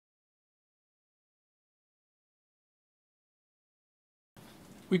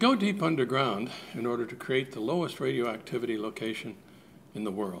We go deep underground in order to create the lowest radioactivity location in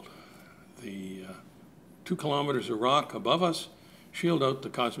the world. The 2 kilometers of rock above us shield out the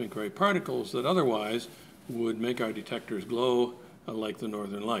cosmic ray particles that otherwise would make our detectors glow like the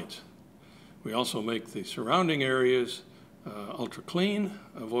northern lights. We also make the surrounding areas ultra clean,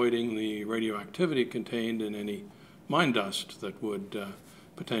 avoiding the radioactivity contained in any mine dust that would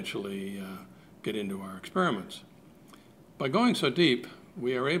potentially get into our experiments. By going so deep,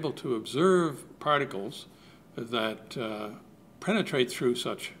 we are able to observe particles that penetrate through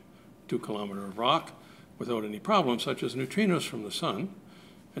such 2 kilometer of rock without any problem, such as neutrinos from the sun.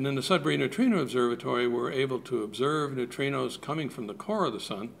 And in the Sudbury Neutrino Observatory, we're able to observe neutrinos coming from the core of the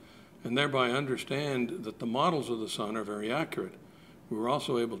sun and thereby understand that the models of the sun are very accurate. We were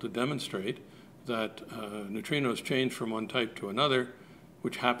also able to demonstrate that neutrinos change from one type to another,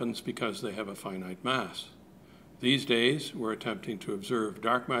 which happens because they have a finite mass. These days, we're attempting to observe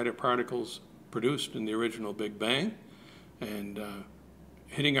dark matter particles produced in the original Big Bang and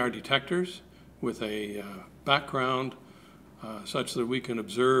hitting our detectors with a background such that we can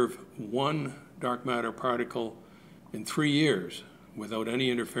observe one dark matter particle in 3 years without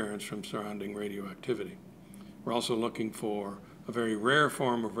any interference from surrounding radioactivity. We're also looking for a very rare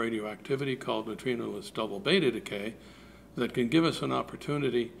form of radioactivity called neutrinoless double beta decay that can give us an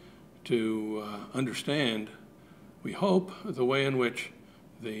opportunity to understand, we hope, the way in which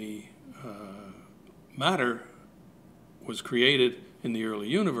the matter was created in the early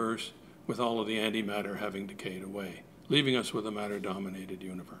universe with all of the antimatter having decayed away, leaving us with a matter-dominated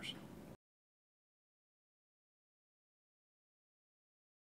universe.